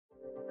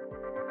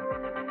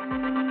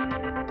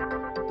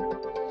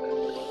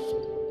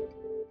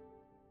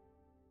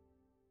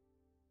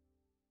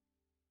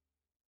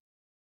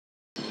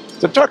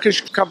The Turkish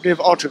company of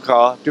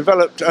Otokar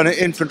developed an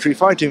infantry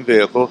fighting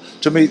vehicle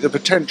to meet the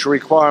potential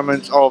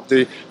requirements of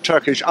the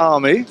Turkish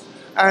army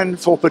and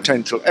for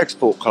potential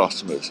export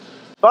customers.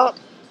 But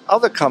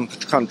other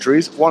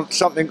countries want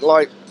something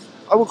like,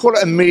 I would call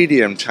it a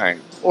medium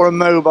tank or a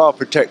mobile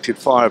protected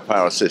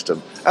firepower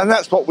system. And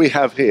that's what we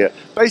have here.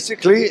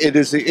 Basically, it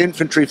is the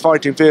infantry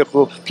fighting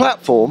vehicle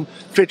platform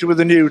fitted with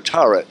a new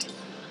turret.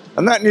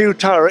 And that new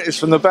turret is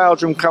from the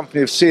Belgian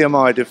company of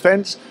CMI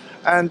Defence,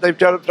 and they've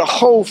developed a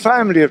whole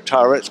family of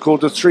turrets called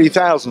the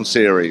 3000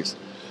 series.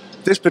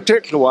 This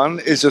particular one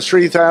is the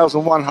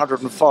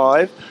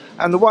 3105,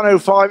 and the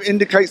 105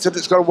 indicates that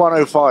it's got a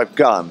 105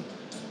 gun.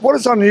 What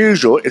is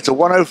unusual, it's a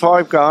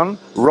 105 gun,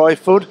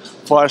 rifled,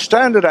 fires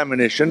standard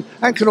ammunition,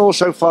 and can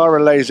also fire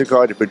a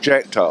laser-guided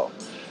projectile.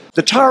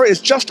 The turret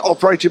is just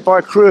operated by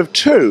a crew of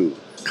 2,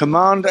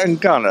 commander and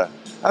gunner,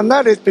 and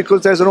that is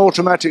because there's an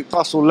automatic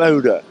bustle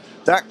loader.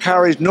 That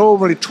carries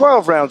normally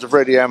 12 rounds of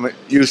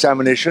ready-use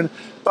ammunition,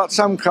 but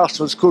some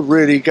customers could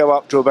really go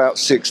up to about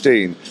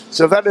 16.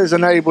 So that has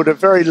enabled a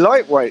very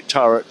lightweight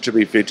turret to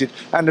be fitted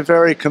and a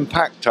very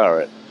compact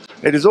turret.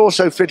 It is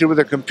also fitted with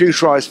a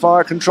computerized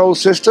fire control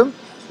system,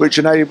 which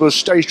enables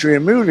stationary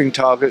and moving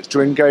targets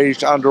to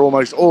engage under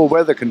almost all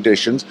weather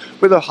conditions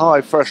with a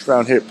high first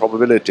round hit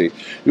probability.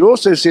 You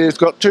also see it's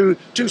got two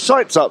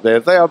sights up there.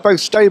 They are both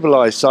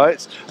stabilized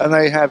sights, and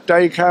they have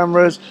day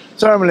cameras,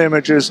 thermal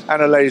imagers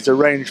and a laser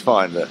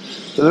rangefinder.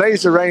 The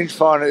laser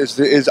rangefinder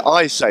is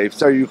eye safe,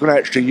 so you can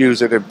actually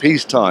use it in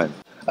peacetime.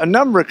 A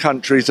number of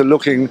countries are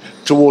looking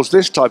towards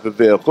this type of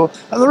vehicle,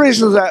 and the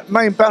reason is that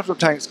main battle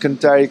tanks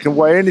today can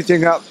weigh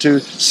anything up to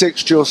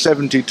 60 or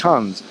 70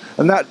 tons,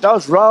 and that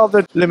does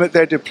rather limit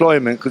their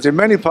deployment, because in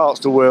many parts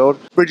of the world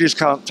bridges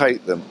can't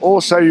take them.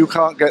 Also, you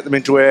can't get them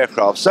into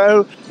aircraft.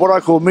 So what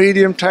I call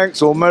medium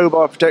tanks or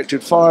mobile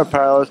protected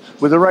firepowers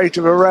with a rate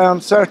of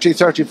around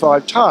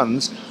 30-35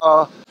 tons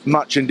are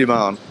much in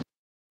demand.